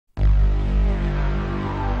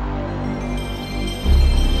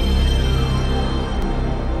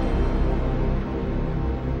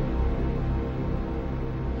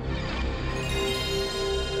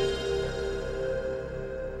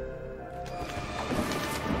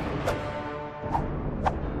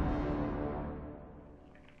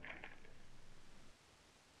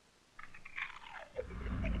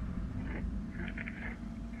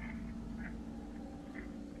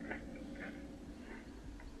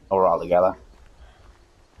Oh, we're all together.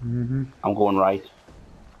 Mm-hmm. I'm going right.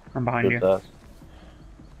 I'm behind you.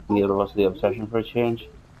 Neither of us the obsession for a change.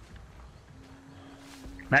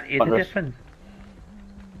 That is a difference.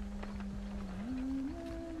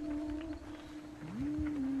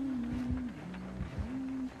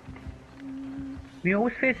 We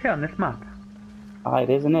always face here on this map. Ah, it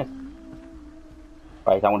is, isn't it?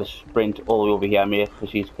 Right, I'm going to sprint all the way over here, mate, because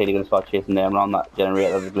she's clearly going to start chasing them around that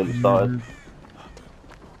generator that Glinda started.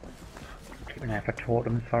 Keep an eye for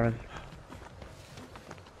totems for us.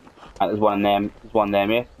 And there's one in them. There's one there,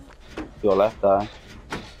 mate. To your left,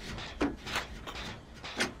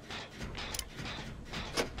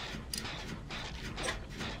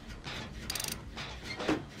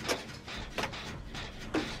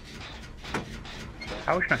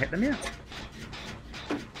 How should I hit them yet?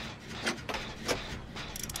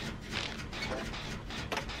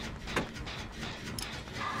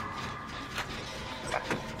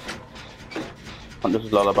 This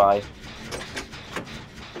is Lullaby.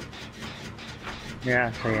 Yeah,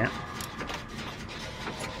 I see it.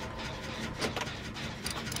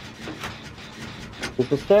 Does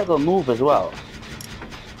the circle move as well?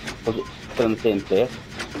 Or is it still in the same place?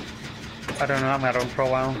 I don't know, I'm going to run for a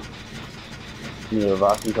while. Neither of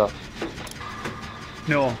us, either.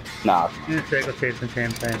 No. Nah. The circle stays in the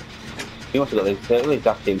same place. You must have got the circle at the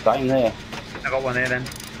exact same time there. I got one there then.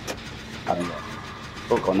 I don't know.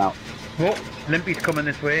 Oh, go now. Oh, Limpy's coming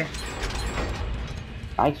this way.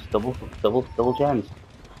 Nice, double gems.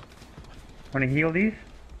 Want to heal these?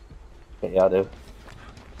 Yeah, I do.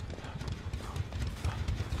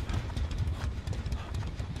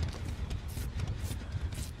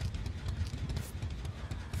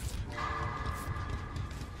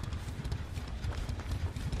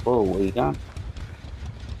 Oh, where you going?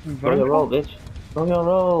 Go your roll, bitch. Go your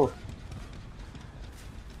roll.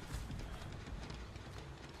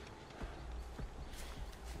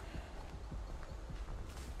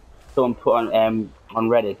 Someone put on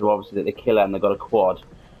Reddit, who obviously the killer, and they got a quad.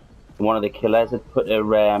 And one of the killers had put a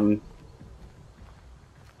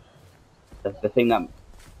the thing that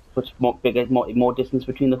puts more distance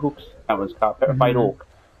between the hooks. That was petrified oak.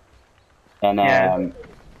 And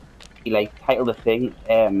he like titled the thing.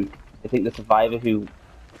 I think the survivor who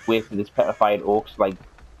wasted his petrified oaks like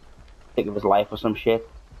think of his life or some shit.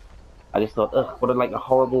 I just thought, ugh, what a like a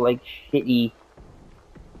horrible like shitty. You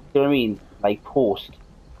know what I mean? Like post.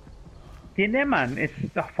 In there, man, it's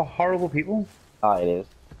for horrible people. Ah, it is.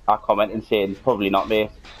 I comment and saying, probably not, mate.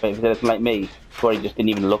 But if it's anything like me, where he just didn't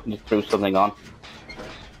even look and just threw something on.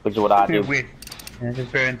 Which is what I do. Yeah,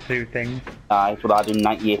 just burn through things. It's what I do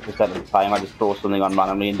 98% of the time. I just throw something on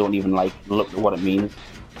randomly and don't even, like, look at what it means.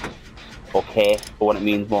 Or care for what it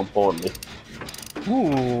means, more importantly.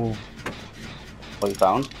 Ooh. What you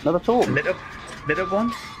found? Another tool. Lit up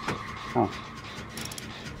one? Oh.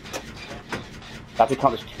 That would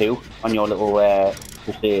count as 2 on your little,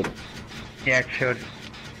 crusade. Yeah, it should.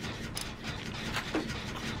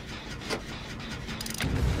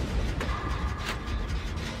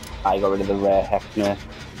 I got rid of the rare hex nurse.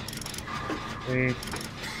 Sweet.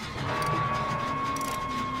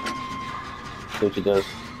 See what she does.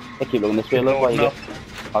 I keep looking this way, look why you get.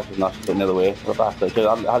 Oh, she's not, she's going the other way. What a bastard.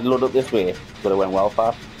 I had to load up this way, but it went well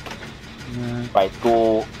fast. Right,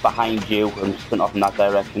 go behind you and sprint off in that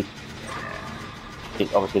direction.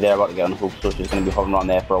 She's obviously they're about to get on hook, so she's going to be hovering around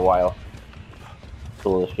there for a while.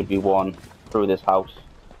 So there should be one through this house.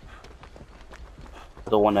 I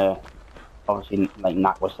don't want to obviously like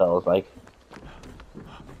knock ourselves like.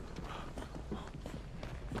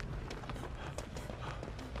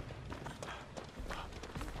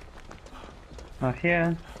 Not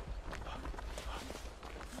here.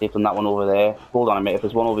 Safe on that one over there. Hold on a minute, if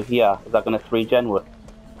there's one over here, is that going to 3-gen with?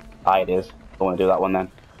 Ah, it is. Don't want to do that one then.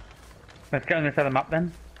 Let's get on this other map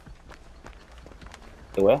then.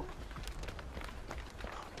 Okay, where?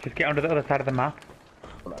 Just get onto the other side of the map.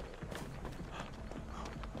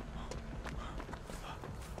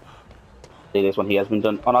 See, this one here has been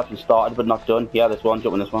done. Oh, no, it's started but not done. Yeah, this one.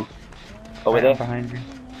 Jump on this one. Over there. Behind you.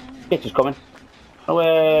 Bitch is coming.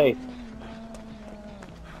 Away.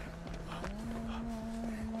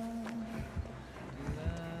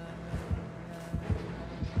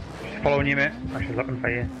 She's following you, mate. Oh, she's looking for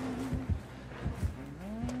you.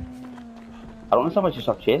 I don't understand why she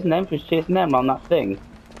stopped chasing them. She was chasing them on that thing.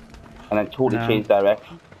 And then totally changed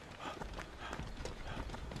direction.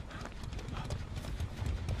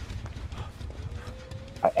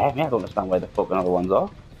 I don't understand where the fucking other ones are.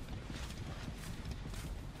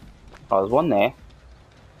 Oh, there's one there.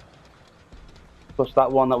 Plus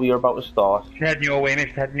that one that we were about to start. She's heading your way, mate.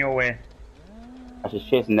 She's heading your way. I was just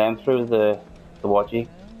chasing them through the wadgy.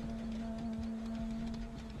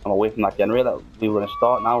 I'm away from that generator. We were gonna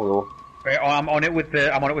start now, though. Right, oh, I'm on it with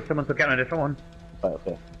someone, so get on a different one. Right,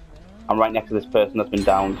 okay. I'm right next to this person that's been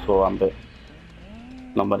down, so I'm a bit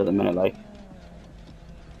numbered at the minute, like.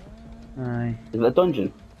 Aye. Is it a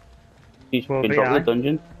dungeon? She's Well, been yeah. dropped in the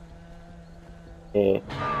dungeon. Yeah.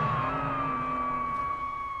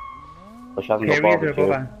 But she hasn't got Carriers or barbecue.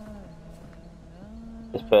 above.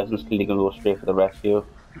 This person's clearly gonna go straight for the rescue.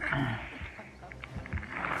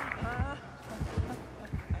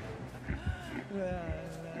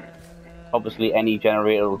 Obviously, any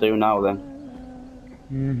generator will do now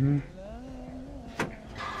then.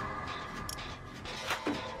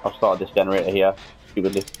 I've started this generator here,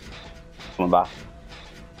 stupidly. Coming back.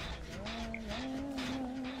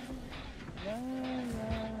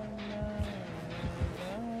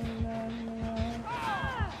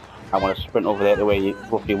 I want to sprint over there to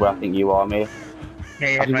roughly where I think you are, mate. Yeah,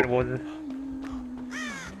 heading right towards us.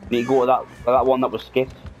 Need to go to that one that was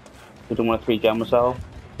skipped. We don't want to 3-gem myself.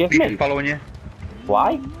 Give He's me. just following you.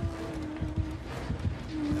 Why?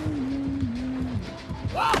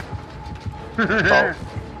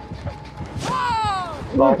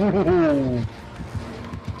 Well.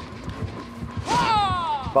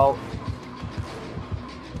 Well.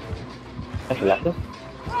 Actually left us.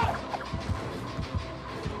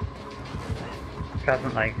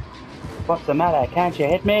 Doesn't like. What's the matter? Can't you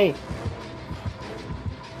hit me?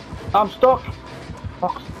 I'm stuck.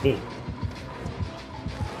 Fuck's sake.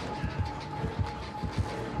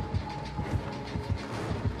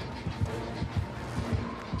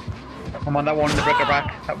 I'm on that one in the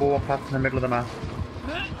bric-a-brac that will walk past in the middle of the map.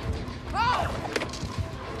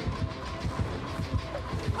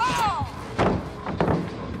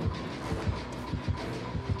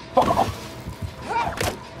 Fuck off.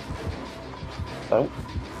 Sorry.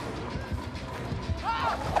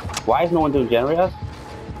 Why is no one doing generators?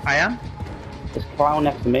 I am? This clown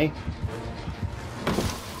next to me.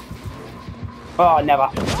 Oh, never.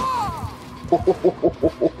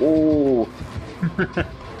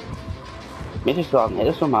 Mitch's still hasn't hit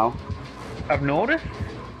us somehow. I've noticed.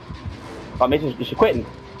 Oh, Mitch, is she quitting?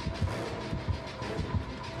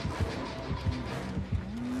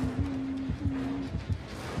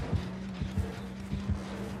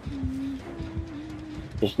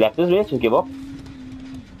 Just left us, mate, just give up.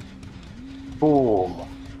 Oh.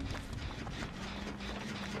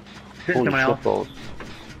 Sit Holy someone else. shitballs.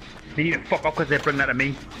 They need to fuck up because they bring that to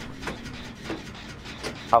me.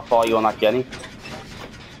 How far are you on that, Jenny?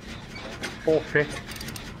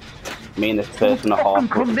 4-5. Me and this person are Fucking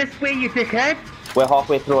halfway. come this way, you dickhead! We're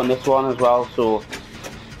halfway through on this one as well, so.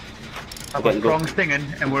 I've got strong stinging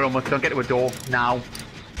and we're almost done. Get to a door now.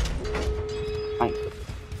 Thanks.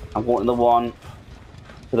 I'm going to the one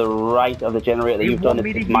to the right of the generator that you've done.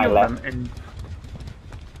 It's my left. And...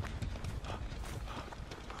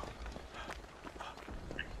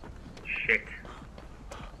 Shit.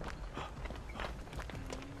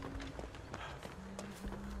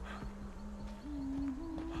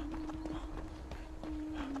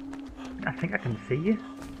 I think I can see you.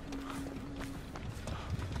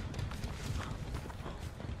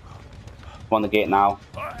 I'm on the gate now.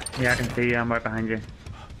 Yeah, I can see you. I'm right behind you.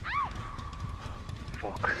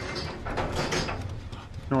 Fuck.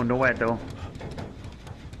 No, nowhere though.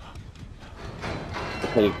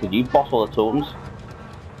 Okay, could you boss all the totems?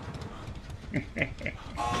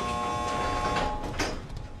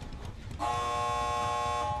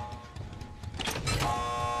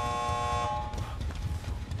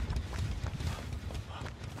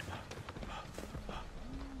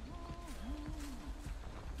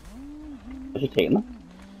 Was she taking them?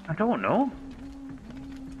 I don't know.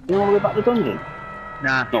 You know all the way back to the dungeon?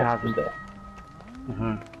 Nah, she No, hasn't. just there.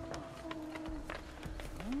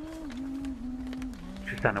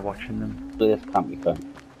 Just standing watching them. So this can't be fun.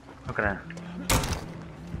 Look at that.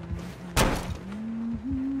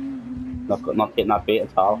 Not getting that bait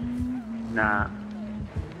at all. Nah.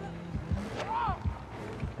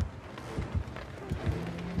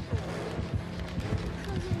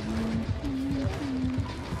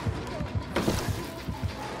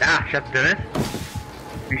 Ah, she's done it.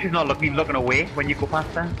 She's not looking away when you go past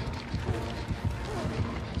her.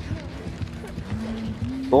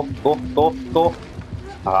 Go, go, go, go.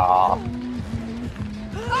 Ah.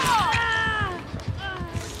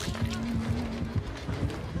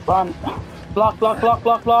 Run. Block, block, block,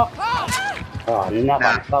 block, block. Oh, never.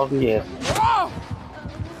 Nah. 1,000 years.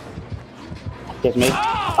 Excuse me.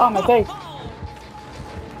 Oh, my face.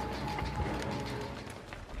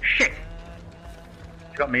 Shit!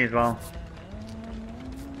 She got me as well.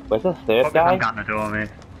 Where's the third Fuck, guy? I'm getting the door, mate.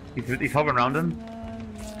 He's hovering around him.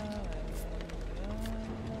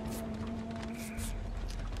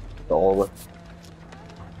 all.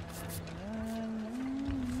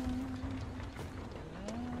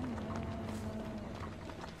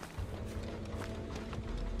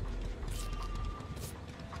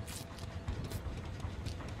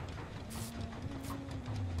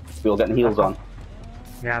 We're all getting heels on.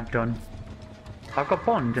 Yeah, I'm done. I've got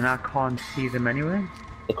bond and I can't see them anyway.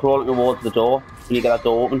 They're crawling towards the door. When you get that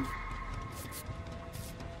door open.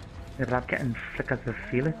 Yeah, but I'm getting flickers of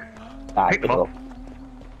Felix. Nah, Pick them up.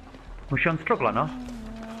 Was she on struggle or not?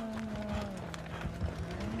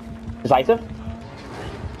 Decisive?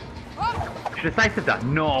 She decisive that?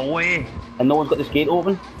 No way! And no one's got this gate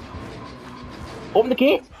open. Open the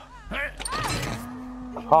gate!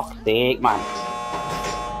 For fuck's sake, man.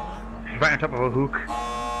 She's right on top of a hook.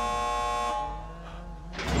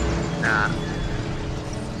 Nah.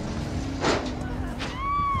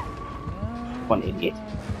 One idiot.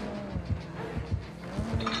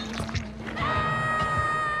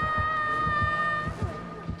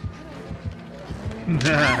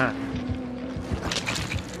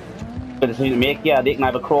 Good decision to make, yeah, they can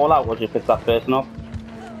either crawl out or just pick that person up.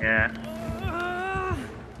 Yeah.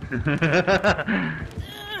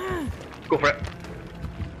 Go for it.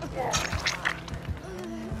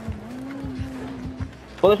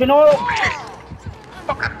 Well, there's been all...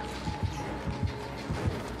 Fucker.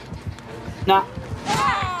 Nah.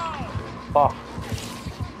 Oh.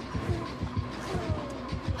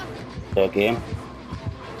 Third game.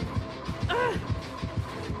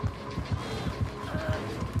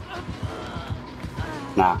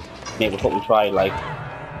 Nah. Mate, we'll fucking try, like...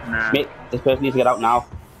 Nah. Mate, this person needs to get out now.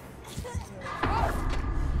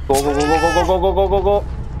 Go, go, go, go, go, go, go, go, go, go, go.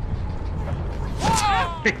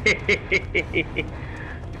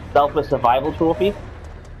 Selfless survival trophy.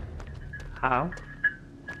 How?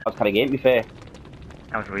 That was kind of game, to be fair.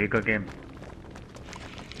 That was a really good game.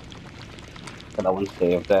 But that one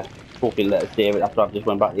saved there. Hopefully let us save it after I've just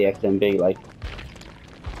went back to the XMB, like.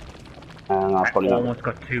 And I'll probably almost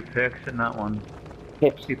got 2 perks in that one.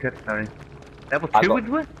 Pips. 2 pips, sorry. Level I 2 got- would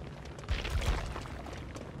we?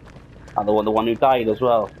 And the one who died as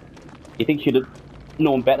well. You think she'd have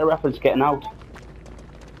known better reference getting out?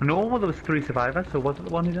 No, well, there was 3 survivors, so was it the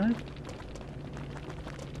one who died?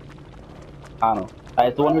 I don't know.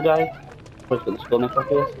 It's the one who died. Who's got the skull neck like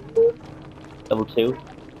this? Level 2.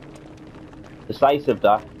 Decisive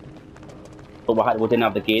that. But we didn't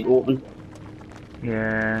have the gate open.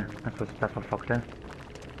 Yeah, that's what fucked there.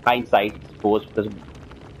 Hindsight, I suppose, because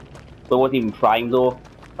we wasn't even primed though.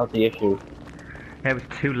 That's the issue. Yeah, it was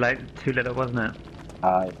too little, wasn't it?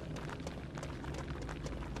 Aye.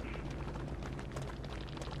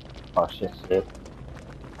 Oh shit, shit.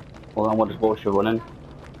 Well, I want to go show running.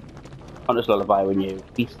 Hunter's Lullaby when you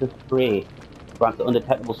Beast of Prey grants the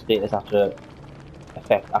undetectable status after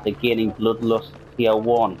gaining Bloodlust Tier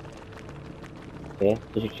 1. Okay,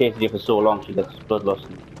 so she chases you for so long she gets Bloodlust.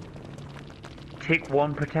 Take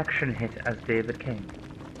 1 protection hit as David King.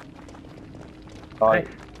 Alright.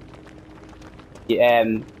 Yeah,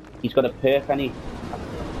 he's got a perk, hasn't he?